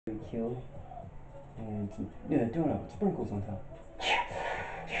Kill and some donut with sprinkles on top.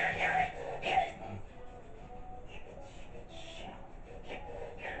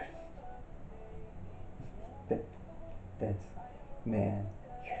 That, that's man.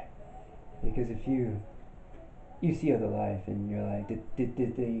 Because if you see other life and you're like, did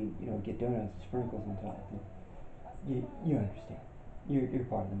they get donuts with sprinkles on top? And you understand. You're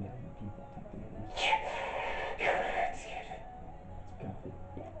part of the million people type thing. Coffee.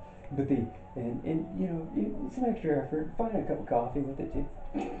 Yeah. But some extra effort. Find a cup of coffee with it too.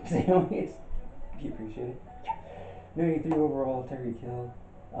 So it's be appreciated. 93 overall Terry Kill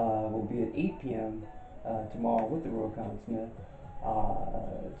will be at 8 p.m. Tomorrow with the Royal Con Smith.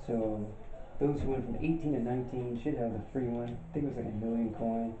 So those who went from 18 to 19 should have the free one. I think it was like a million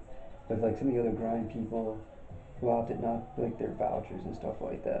coin. But like some of the other grind people who opted not like their vouchers and stuff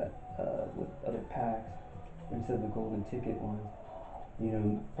like that with other packs instead of the golden ticket ones.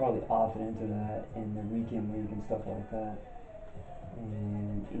 Probably opted into that in the weekend league and stuff like that,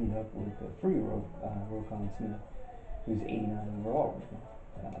 and ended up with a free Rokon Smith, who's 89 overall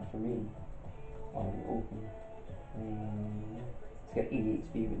right now, for me, already open. And it's got 88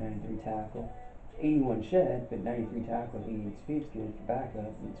 speed with 93 tackle, 81 shed, but 93 tackle, 88 speed is good for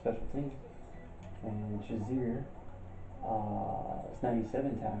backup and special teams. And Shazier, it's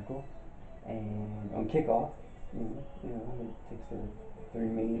 97 tackle, and on kickoff, it takes the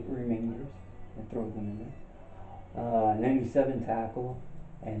remainders and throws them in there. 97 tackle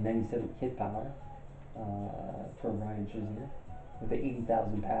and 97 hit power for Ryan Shazier with the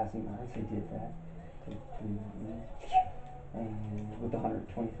 80,000 passing yards. He did that. Took 3 wins. And with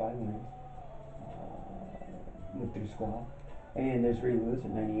 125 wins with their squad. And there's Ray Lewis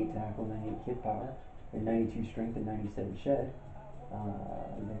at 98 tackle, 98 hit power, and 92 strength and 97 shed.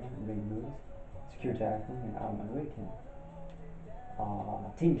 There, Ray Lewis. Secure tackling and out of my way, Ken.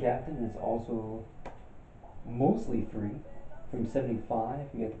 Team captain is also mostly free. From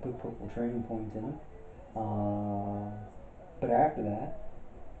 75, you have to put purple training points in them. But after that,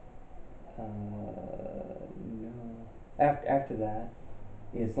 no. After that,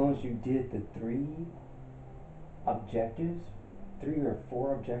 as long as you did the 3 objectives, 3 or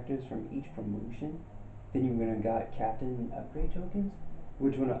 4 objectives from each promotion, then you're gonna got captain upgrade tokens,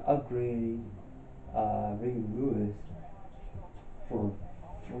 which are gonna upgrade Ray Lewis for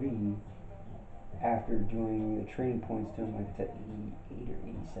free after doing the training points to him, like it's at 88 or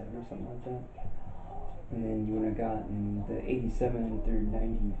 87 or something like that. And then you would have gotten the 87 through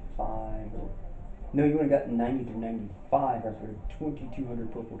 95, or no, you would have gotten 90 through 95 after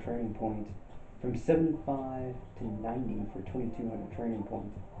 2,200 purple training points. From 75 to 90 for 2,200 training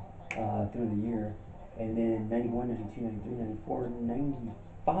points through the year. And then 91, 92, 93, 94,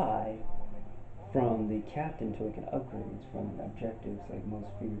 95 from the captain token upgrades from objectives like most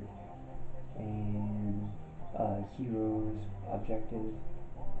feared. And heroes objective.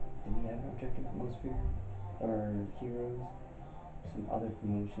 Do we have an objective for most feared? Or heroes? Some other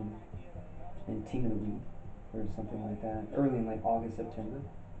promotion. And team of the week or something like that. Early in like August, September.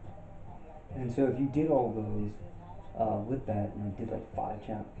 And so if you did all those with that, and I did like 5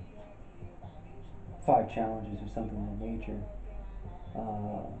 challenges or something of that nature,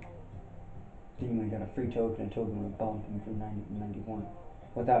 then you got a free token. A token would bump him from 90 to 91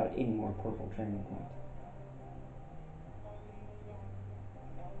 without any more purple training points,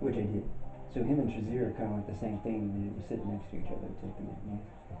 which I did. So him and Shazier are kind of like the same thing when they were sitting next to each other type thing.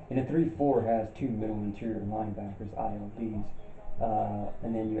 And a 3-4 has 2 middle interior linebackers, ILBs.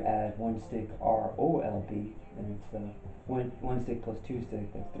 And then you add 1 stick ROLB, and it's one stick plus 2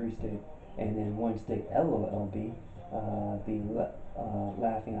 stick, that's 3 stick, and then 1 stick LOLB,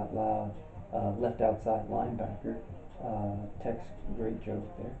 laughing out loud, left outside linebacker. Text, great joke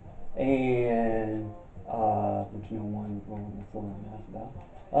there. And which no one would roll on the floor and laugh about.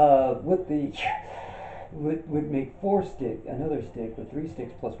 With the would make 4 stick, another stick with 3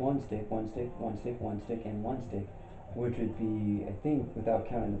 sticks plus 1 stick, 1 stick, 1 stick, 1 stick, and 1 stick, which would be, I think, without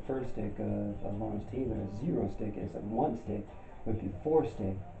counting the first stick of Lawrence Taylor, a 0 stick is a 1 stick, would be 4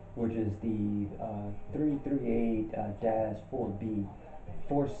 stick, which is the 338-4B,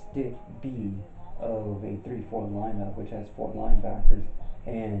 4 stick B of a 3-4 lineup, which has 4 linebackers,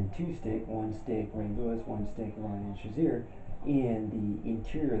 and 2 stick, 1 stick Ray Lewis, 1 stick Ryan Shazier, and the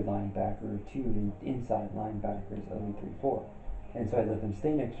interior linebacker, 2 inside linebackers of a 3-4. And so I let them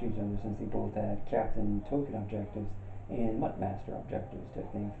stay next to each other since they both had captain token objectives and MUT master objectives type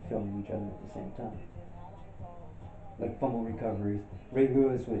thing, fulfilling each other at the same time. Like fumble recoveries, Ray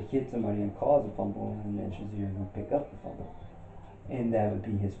Lewis would hit somebody and cause a fumble, and then Shazier would pick up the fumble. And that would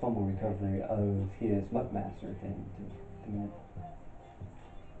be his fumble recovery of his MUT master thing to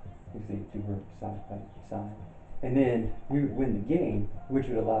because they work side by side. And then we would win the game, which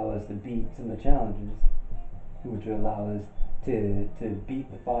would allow us to beat some of the challenges, which would allow us to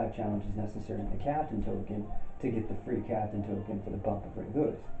beat the 5 challenges necessary in the captain token to get the free captain token for the bump of Ray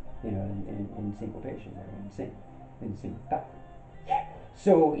Lewis, in syncopation or in sync back.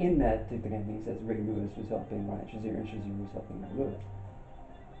 So in that, the guy means that Ray Lewis was helping Ryan Shazier and Shazier was helping Ray Lewis.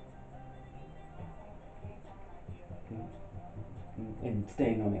 And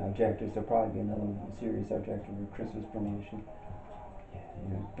staying on the objectives, there'll probably be another serious objective or Christmas promotion.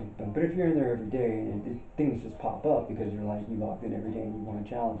 But if you're in there every day and things just pop up because you're like, you logged in every day and you want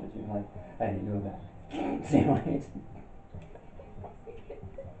challenges, you're like, I didn't know that. So it's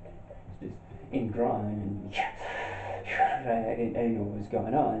just in grind and I didn't know what was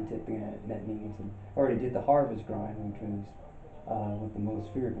going on. That means I already did the harvest grind, which was with the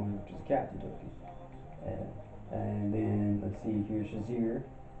most feared one, which is a captain token. And then let's see here, Shazier,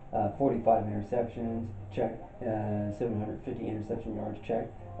 45 interceptions, check. 750 interception yards,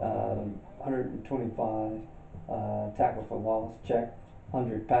 check. 125 tackle for loss, check.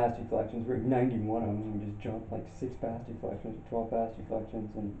 100 pass deflections, we're at 91 of them. We just jumped like 6 pass deflections or 12 pass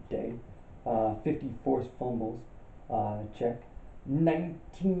deflections in a day. 50 forced fumbles, check.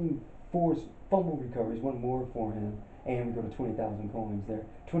 19 forced fumble recoveries, one more for him, and we go to 20,000 coins there.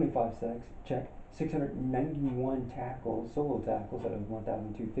 25 sacks, check. 691 tackles, solo tackles out of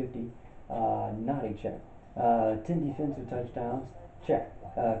 1,250, not a check. 10 defensive touchdowns, check.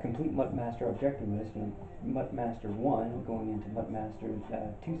 Complete MUT Master objective list, MUT Master 1 going into MUT Master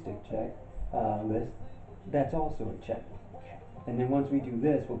 2-stick check list, that's also a check. And then once we do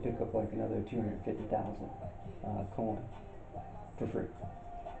this, we'll pick up like another 250,000 coin for free,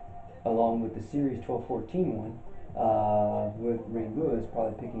 along with the Series 1214 one, with Ray Lewis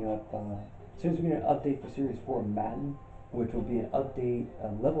probably picking up. As soon as we get an update for Series 4 Madden, which will be an update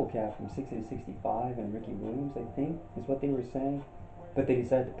level cap from 60 to 65, and Ricky Williams, I think, is what they were saying. But they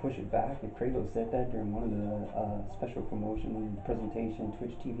decided to push it back, and Kralo said that during one of the special promotion presentation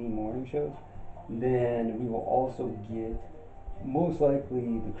Twitch TV morning shows. Then we will also get, most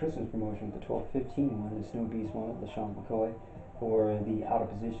likely, the Christmas promotion with the 1215 one, the Snow Beast one with LaShawn McCoy, or the out of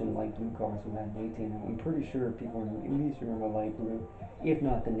position light blue cards from Madden 18. I'm pretty sure people at least remember light blue, if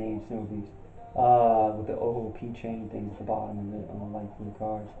not the name Snow Beast, with the OOP chain things at the bottom on the light blue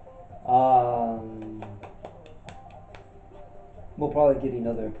cards. We'll probably get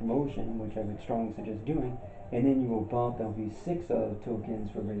another promotion, which I would strongly suggest doing, and then you will bump, there'll be 6 tokens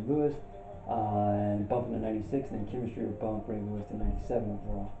for Ray Lewis, and bump him to 96, and then chemistry will bump Ray Lewis to 97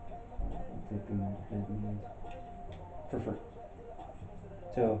 overall. That means for free.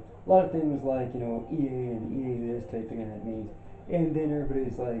 So a lot of things like, EA and EA this type thing, that means, and then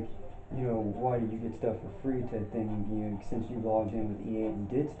everybody's like, why did you get stuff for free type thing, since you logged in with EA and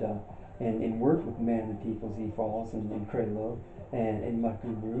did stuff, and worked with Man of the People, Z Falls, and Kralo, and MUT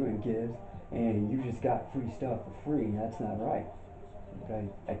Guru, and Gibbs, and you just got free stuff for free. That's not right. But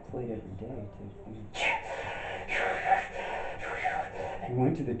I played every day to. I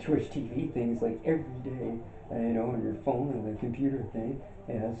went to the Twitch TV things like every day, on your phone and the computer thing,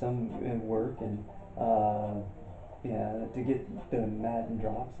 some at work, and to get the Madden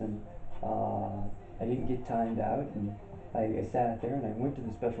drops, and I didn't get timed out, and I sat there and I went to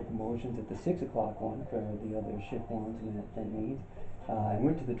the special promotions at the 6 o'clock one for the other shift ones, and that means I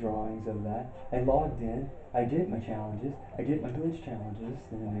went to the drawings of that. I logged in. I did my challenges. I did my glitch challenges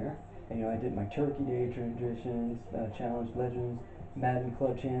in there. And, I did my Turkey Day traditions, challenge legends, Madden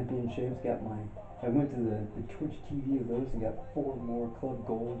Club Championships. I went to the Twitch TV of those and got 4 more Club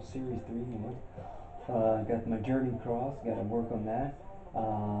Gold Series 3 ones. Got my Journey Cross. Got to work on that.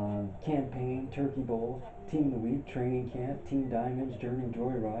 Campaign, Turkey Bowl, Team of the Week, Training Camp, Team Diamonds, Journey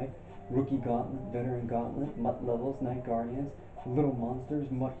Joyride, Rookie Gauntlet, Veteran Gauntlet, MUT Levels, Night Guardians, Little Monsters,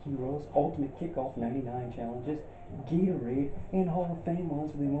 MUT Heroes, Ultimate Kickoff 99 challenges, Gatorade, and Hall of Fame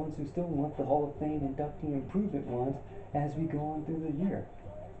ones for the ones who still want the Hall of Fame inductee improvement ones as we go on through the year.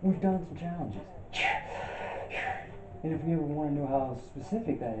 We've done some challenges. And if you ever want to know how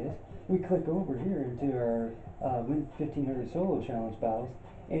specific that is, we click over here into our Win 1500 Solo Challenge battles,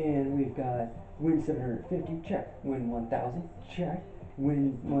 and we've got Win 750, check. Win 1000, check.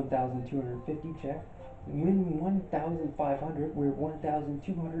 Win 1250, check. Win 1,500, we're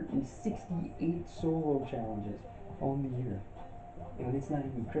 1,268 solo challenges on the year. And it's not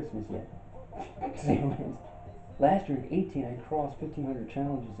even Christmas yet. So last year in 18, I crossed 1,500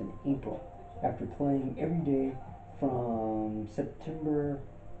 challenges in April after playing every day from September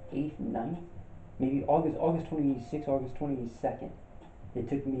 8th, 9th, maybe August 26th, August 22nd. It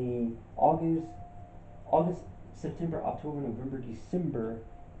took me August, September, October, November, December,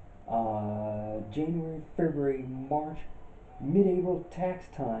 January, February, March, mid-April tax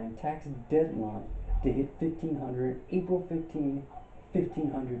time, tax deadline to hit 1500, April 15,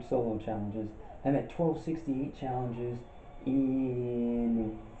 1500 solo challenges. I'm at 1268 challenges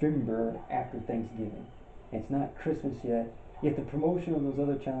in November after Thanksgiving. It's not Christmas yet. Yet the promotion of those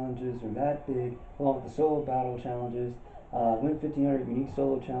other challenges are that big, along with the solo battle challenges, win 1500 unique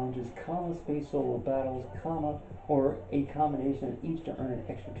solo challenges, comma space solo battles, comma, or a combination of each to earn an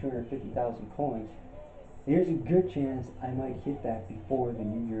extra 250,000 coins. There's a good chance I might hit that before the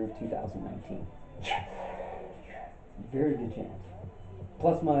new year of 2019. Very good chance.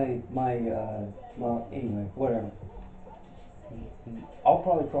 Plus well, anyway, whatever. I'll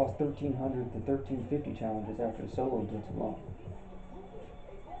probably cross 1300 to 1350 challenges after the solo blitz alone.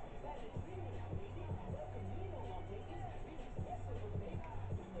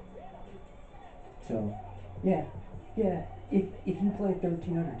 So, yeah, yeah. If you play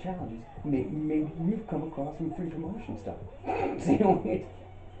 1300 challenges, maybe you've come across some free promotion stuff. So, you know,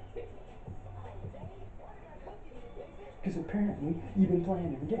 because apparently you've been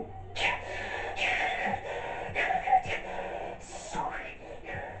playing every day. Sorry.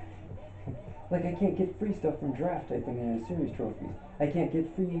 Like I can't get free stuff from draft typing in series trophies. I can't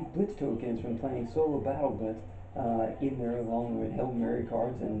get free blitz tokens from playing solo battle blitz in there along with Hail Mary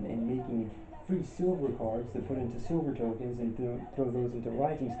cards and making free silver cards to put into silver tokens and throw those into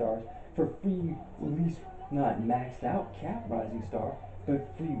rising stars for free, at least not maxed out cap rising star,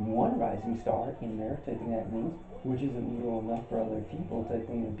 but free one rising star in there type thing that means, which isn't little enough for other people type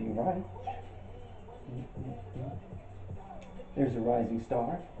thing to be right. There's a rising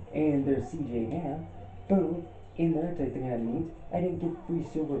star, and there's CJ Ham. Boom, in there type thing that means. I didn't get free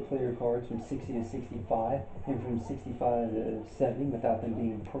silver player cards from 60 to 65 and from 65 to 70 without them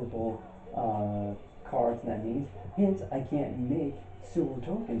being purple cards, and that means. Hence, I can't make silver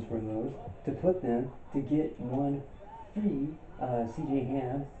tokens from those to put them to get one free CJ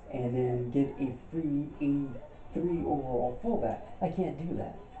Ham and then get a free 83 overall fullback. I can't do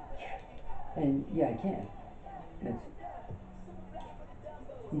that. And yeah, I can. It's,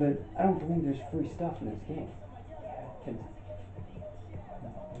 but I don't believe there's free stuff in this game. It's,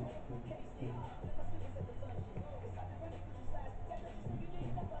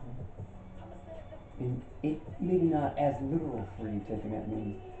 and it maybe not as literal free typing that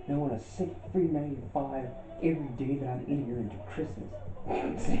means. I want a sick free 95 every day that I'm in here into Christmas.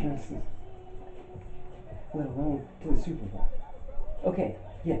 Let alone to the Super Bowl. Okay,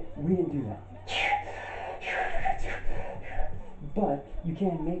 yeah, we didn't do that. But you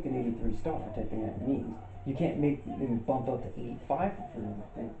can make an 83 star type thing that means. You can't make him bump up to 85 for free,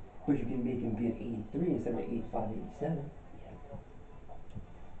 thing, but you can make him be an 83 instead of 85, 87.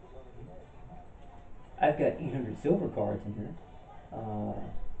 I've got 800 silver cards in here.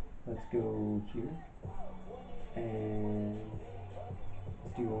 Let's go here and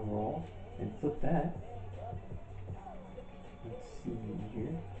let's do overall and flip that. Let's see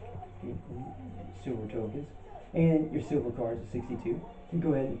here. Silver tokens. And your silver cards are 62. You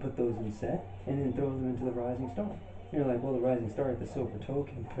go ahead and put those in set and then throw them into the rising star. You're like, well, the rising star is the silver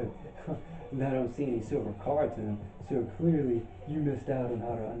token, but I don't see any silver cards in them. So clearly you missed out on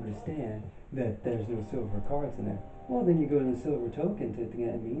how to understand that there's no silver cards in there. Well, then you go to the silver token type thing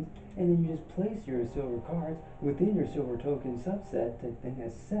that means, and then you just place your silver cards within your silver token subset type thing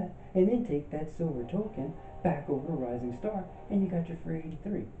as set, and then take that silver token back over to Rising Star, and you got your free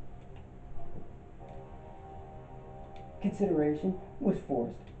 83. Consideration was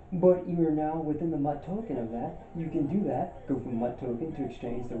forced, but you are now within the MUT token of that. You can do that, go from MUT token to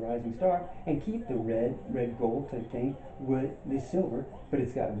exchange the Rising Star, and keep the red gold type thing with the silver, but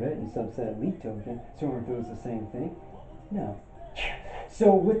it's got red and subset elite token, so aren't those the same thing? No.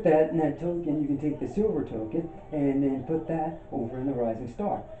 So with that net token, you can take the silver token and then put that over in the Rising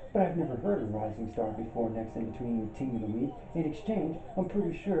Star. But I've never heard of Rising Star before next in between Team of the Week. In exchange, I'm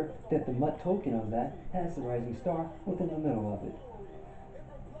pretty sure that the MUT token of that has the Rising Star within the middle of it.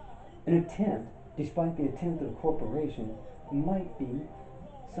 An attempt, despite the attempt of a corporation, might be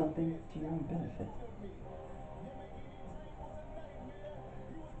something to your own benefit.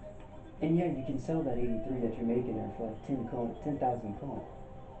 And yeah, you can sell that 83 that you're making there for like 10,000 coins.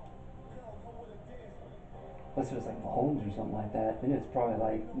 Unless it was like Mahomes or something like that, then it's probably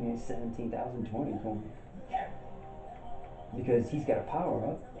like 17,020 coins. Because he's got a power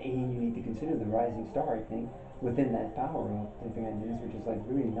up, and you need to consider the Rising Star, I think, within that power up, I think that is, which is like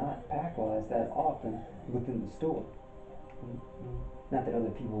really not pack wise that often within the store. Not that other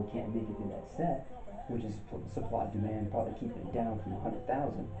people can't make it to that set, which is supply demand, probably keeping it down from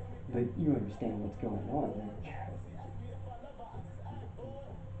 100,000, but you understand what's going on there.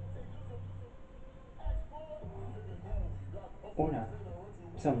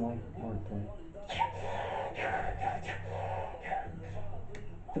 Some like wordplay.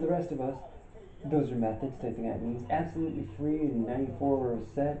 For the rest of us, those are methods type thing that means absolutely free and 94 or a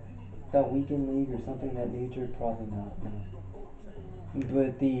set. That weekend league or something of that nature, probably not. No.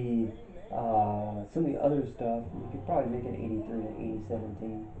 But the some of the other stuff, you could probably make an 83 to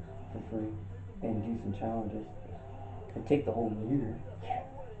 8017 for free and do some challenges and take the whole year.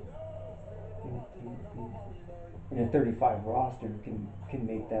 And a 35 roster can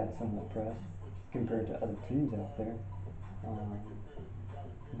make that somewhat pressed compared to other teams out there. Um,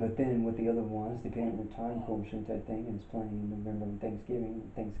 but then with the other ones, depending on their time quotient type thing, and it's playing in November and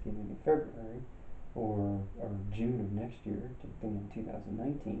Thanksgiving in February, or June of next year, type thing in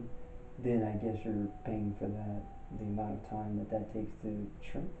 2019, then I guess you're paying for that, the amount of time that takes to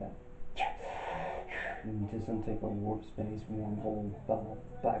shrink that into some type of warp space, wormhole,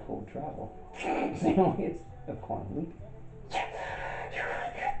 black hole travel. So it's a quantum leap.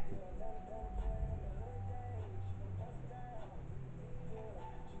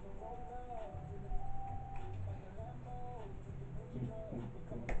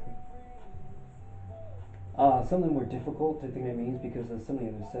 Some of them were difficult to think that means because some of the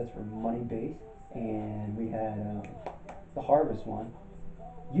other sets were money based, and we had the Harvest one.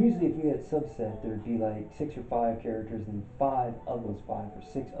 Usually, if you had subset, there'd be like 6 or 5 characters, and 5 of those 5 or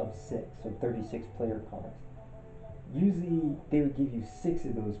 6 of 6, so 36 player cards. Usually, they would give you 6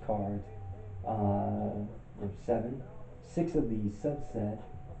 of those cards, or 7, 6 of the subset,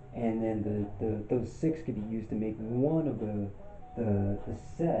 and then those 6 could be used to make one of the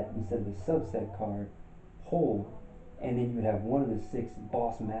set instead of the subset card hold, and then you would have one of the 6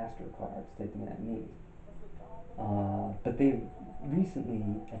 boss master cards taking that means. But they recently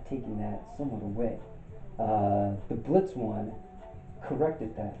have taken that somewhat away. The Blitz one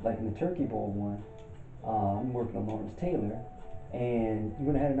corrected that, like in the Turkey Bowl one. I'm working on Lawrence Taylor, and you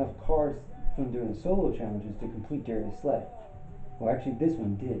wouldn't have had enough cards from doing the solo challenges to complete Darius Slay. Well, actually, this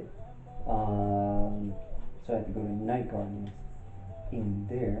one did. So I had to go to Night Guardians in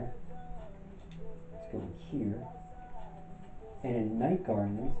there. Let's go here. And in Night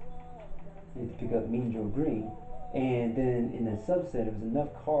Guardians, you have to pick up Mean Joe Green. And then in the subset, it was enough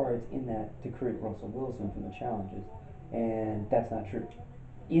cards in that to create Russell Wilson from the challenges. And that's not true.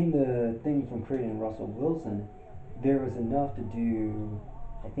 In the thing from creating Russell Wilson, there was enough to do,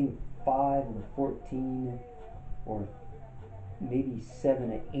 I think, 5 of the 14, or maybe 7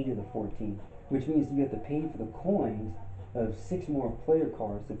 or 8 of the 14, which means you have to pay for the coins of 6 more player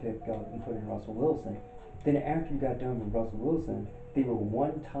cards to pick up and put in Russell Wilson. Then after you got done with Russell Wilson, they were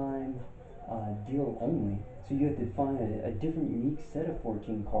one-time deal only. So you have to find a different unique set of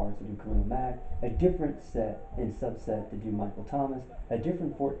 14 cards to do Khalil Mack, a different set and subset to do Michael Thomas, a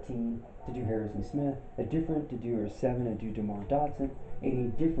different 14 to do Harrison Smith, a different to do, or 7 to do DeMar Dotson,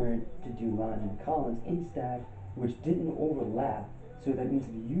 and a different to do Landon Collins in stack, which didn't overlap. So that means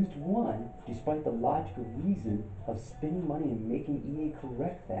if you used one, despite the logical reason of spending money and making EA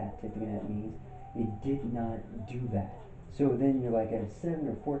correct that, typically that means it did not do that. So then you're like at 7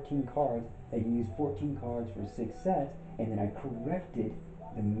 or 14 cards, I can use 14 cards for 6 sets, and then I corrected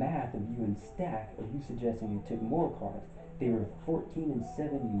the math of you in stack, of you suggesting you took more cards. They were 14 and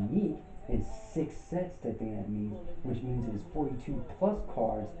 7 unique, and 6 sets type thing that means, which means it was 42 plus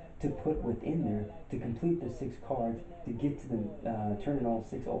cards to put within there to complete the 6 cards to get to the turn in all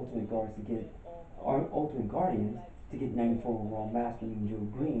 6 ultimate guards to get ultimate guardians to get 94 overall master Mean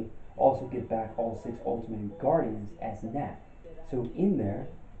Joe Green. Also get back all 6 ultimate guardians as Nat. So in there,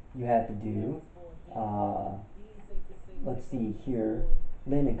 you had to do, uh, let's see here,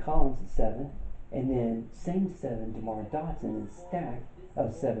 Landon Collins at 7, and then same 7 DeMar Dotson and stack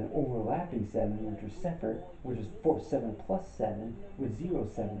of 7 overlapping 7, which are separate, which is 7 plus 7 with 0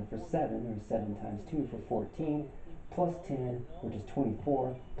 7 for 7, or 7 times 2 for 14, plus 10, which is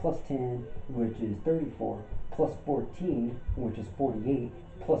 24, plus 10, which is 34, plus 14, which is 48,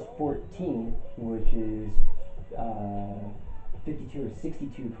 plus 14, which is uh, 52 or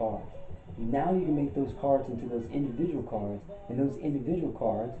 62 cards. Now you can make those cards into those individual cards, and those individual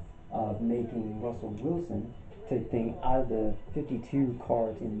cards of making Russell Wilson take thing out of the 52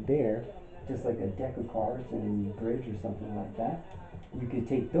 cards in there, just like a deck of cards in Bridge or something like that. You could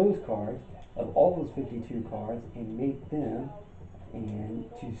take those cards of all those 52 cards and make them and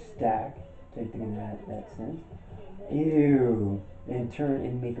to stack, take thing in that sense. Ew. And turn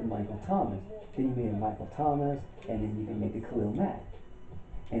and make a Michael Thomas. Then you made a Michael Thomas, and then you can make a Khalil Mack.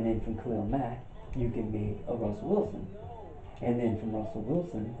 And then from Khalil Mack, you can make a Russell Wilson. And then from Russell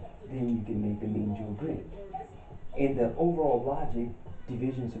Wilson, then you can make a Mean Joe Green. And the overall logic,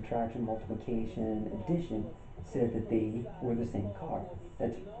 division, subtraction, multiplication, addition, said that they were the same card.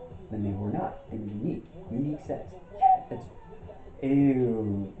 That's when they were not. They were unique. Unique sets. That's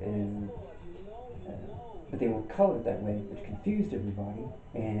ew. But they were colored that way, which confused everybody,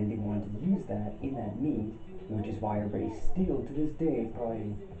 and they wanted to use that in that means, which is why everybody still to this day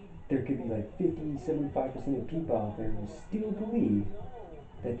probably there could be like 50, 75% of people out there who still believe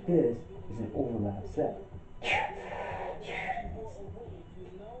that this is an overlap set.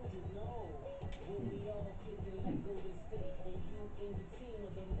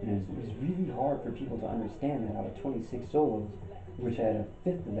 And it was really hard for people to understand that out of 26 solos, which had a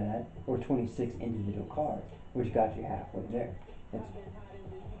fifth of that, or 26 individual cards, which got you halfway there. That's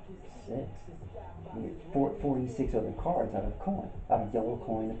six. You get 46 other cards out of coin, out of yellow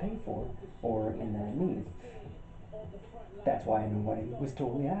coin to pay for, or in that means. That's why nobody was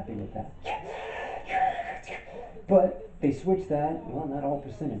totally happy with that. But they switched that, well, not all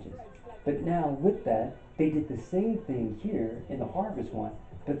percentages. But now with that, they did the same thing here in the harvest one,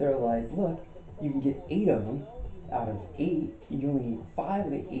 but they're like, look, you can get 8 of them out of 8. You only need 5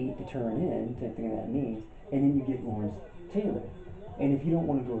 of the 8 to turn in, type thing that means, and then you get Lawrence Taylor. And if you don't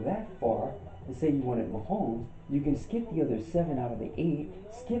want to go that far, and say you wanted Mahomes, you can skip the other 7 out of the 8,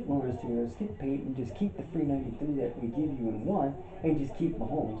 skip Lawrence Taylor, skip Peyton, just keep the free 93 that we give you in one, and just keep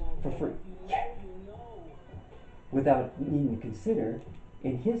Mahomes for free. Yeah. Without needing to consider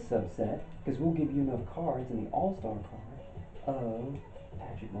in his subset, because we'll give you enough cards in the All-Star card of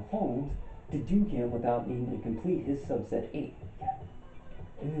Patrick Mahomes to do him without needing to complete his subset 8. Yeah.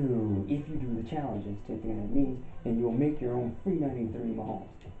 Ooh, if you do the challenges, typically that means, and you'll make your own free 93 Mahomes,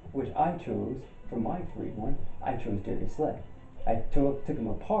 which I chose for my free one. I chose Darius Slay. I took him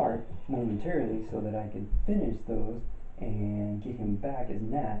apart momentarily so that I could finish those and get him back as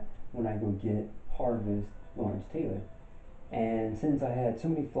Nat when I go get Harvest Lawrence Taylor. And since I had so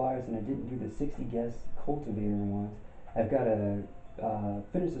many flyers and I didn't do the 60 guest cultivator ones, I've got to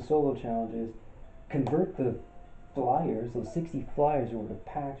finish the solo challenges, convert the flyers, those 60 flyers over to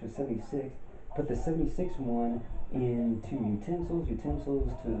packs with 76, put the 76 one into utensils, utensils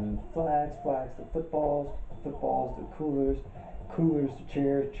to flags, flags to footballs, footballs to coolers, coolers to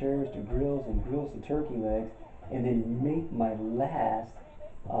chairs, chairs to grills, and grills to turkey legs, and then make my last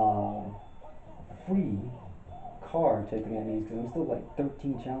uh, free card type thing that means, because I'm still like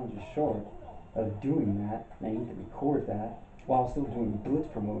 13 challenges short of doing that, and I need to record that while still doing Blitz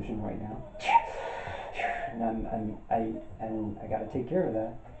promotion right now. And I got to take care of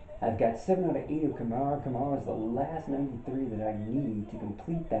that. I've got 7 out of 8 of Kamara. Kamara is the last 93 that I need to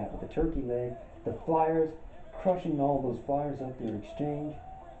complete that with the turkey leg. The flyers, crushing all those flyers up their exchange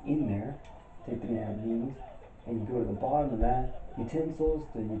in there. Take the ad means. And you go to the bottom of that. Utensils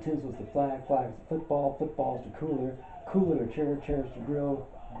to flag, flags to football, footballs to cooler, cooler to chair, chairs to grill,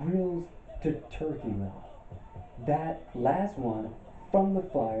 grills to turkey leg. That last one from the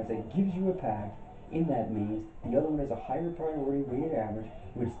flyers that gives you a pack in that means the other one is a higher priority weighted average,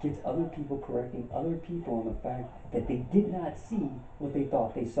 which gets other people correcting other people on the fact that they did not see what they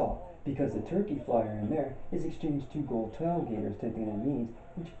thought they saw. Because the turkey flyer in there is exchanged 2 gold tailgaters, type thing that means,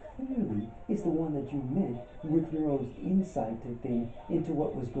 which clearly is the one that you meant with your own insight type thing into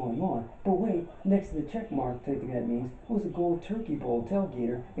what was going on. But wait, next to the check mark type thing that means was a gold turkey bowl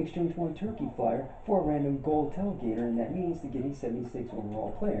tailgater, exchange 1 turkey flyer for a random gold tailgater, and that means to get a 76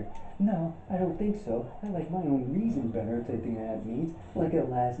 overall player. No, I don't think so. I like my own reason better type thing that means, like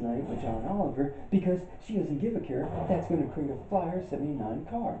it last night with John Oliver, because she doesn't give a care. That's going to create a flyer 79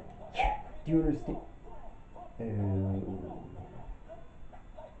 card. Yeah. Do you understand?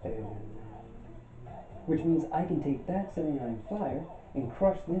 Oh. Which means I can take that 79 flyer and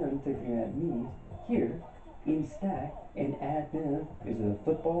crush them, taking that means here in stack, and add them is a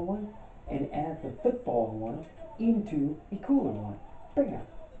football one, and add the football one into a cooler one. Bam!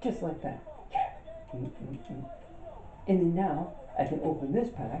 Just like that. Yeah. Mm-mm-mm. And then now I can open this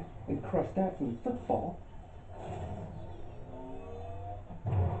pack and crush that from football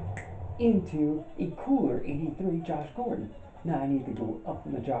into a cooler 83 Josh Gordon. Now I need to go up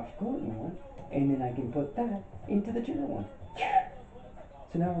from the Josh Gordon one, and then I can put that into the chair one. Yeah.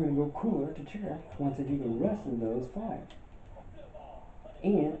 So now we're going to go cooler to chair once I do the rest of those flyers.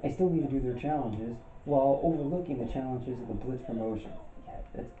 And I still need to do their challenges while overlooking the challenges of the Blitz promotion. Yeah,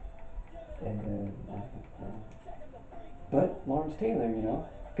 that's... But Lawrence Taylor,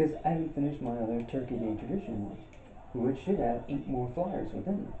 because I haven't finished my other Turkey Day tradition ones, which should have 8 more flyers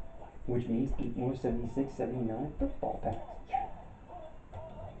within them, which means 8 more 76, 79 football packs. Yeah.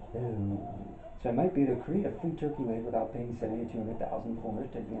 Oh. So I might be able to create a free turkey leg without paying 70 to 200,000 for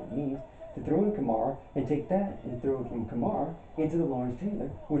it. That means to throw in Kamara and take that and throw it from Kamara into the Lawrence Taylor,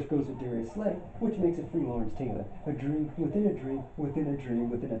 which goes to Darius Slay, which makes a free Lawrence Taylor. A dream within a dream within a dream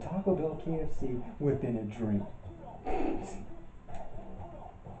within a Taco Bell KFC within a dream.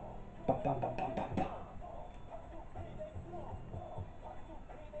 Ba, ba, ba, ba, ba, ba.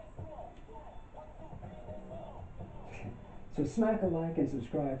 So smack a like and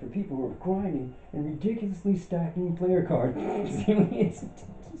subscribe for people who are grinding and ridiculously stacking player cards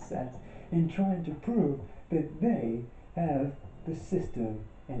and trying to prove that they have the system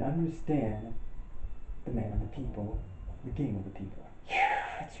and understand the man of the people, the game of the people.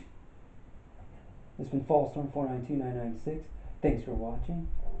 This has been Fallstorm 492996. Thanks for watching.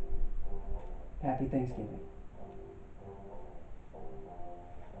 Happy Thanksgiving.